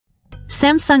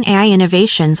Samsung AI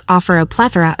innovations offer a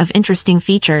plethora of interesting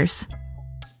features.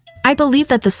 I believe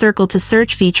that the circle to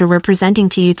search feature we're presenting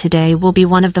to you today will be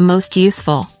one of the most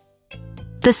useful.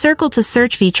 The circle to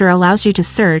search feature allows you to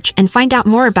search and find out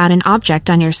more about an object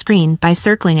on your screen by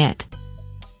circling it.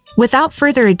 Without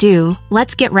further ado,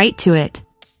 let's get right to it.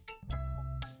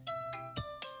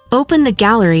 Open the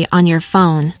gallery on your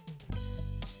phone.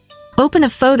 Open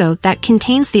a photo that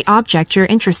contains the object you're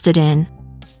interested in.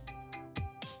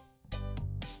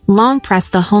 Long press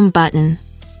the Home button.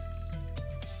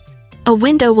 A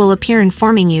window will appear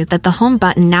informing you that the Home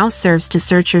button now serves to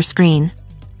search your screen.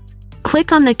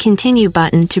 Click on the Continue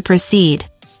button to proceed.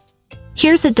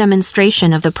 Here's a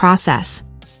demonstration of the process.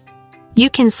 You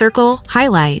can circle,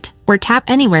 highlight, or tap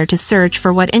anywhere to search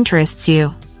for what interests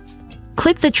you.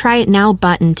 Click the Try It Now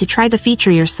button to try the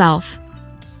feature yourself.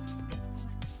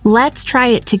 Let's try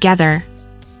it together.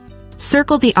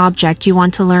 Circle the object you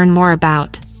want to learn more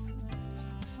about.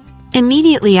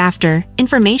 Immediately after,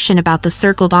 information about the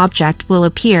circled object will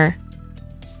appear.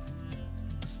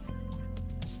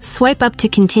 Swipe up to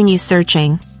continue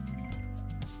searching.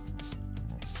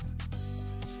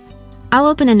 I'll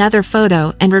open another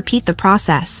photo and repeat the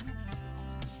process.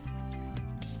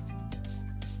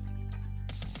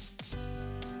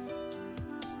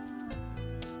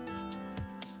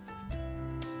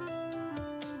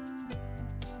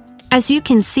 As you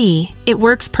can see, it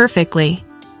works perfectly.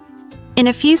 In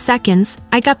a few seconds,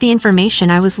 I got the information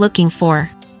I was looking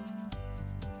for.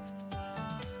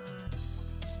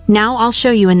 Now I'll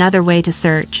show you another way to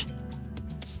search.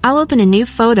 I'll open a new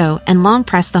photo and long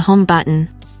press the Home button.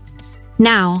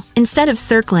 Now, instead of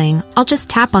circling, I'll just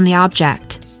tap on the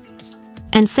object.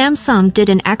 And Samsung did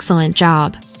an excellent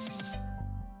job.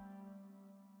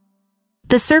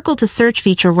 The circle to search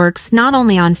feature works not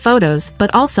only on photos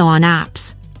but also on apps.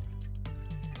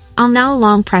 I'll now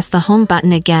long press the Home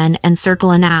button again and circle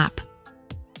an app.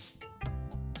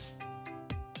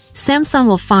 Samsung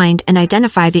will find and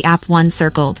identify the app once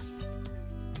circled.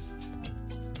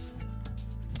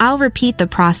 I'll repeat the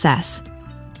process.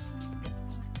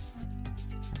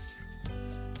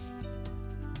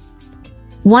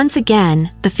 Once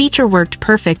again, the feature worked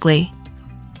perfectly.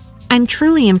 I'm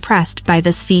truly impressed by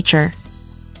this feature.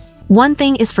 One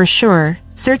thing is for sure,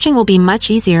 searching will be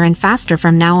much easier and faster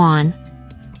from now on.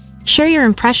 Share your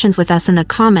impressions with us in the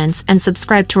comments and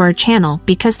subscribe to our channel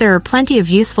because there are plenty of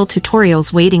useful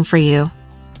tutorials waiting for you.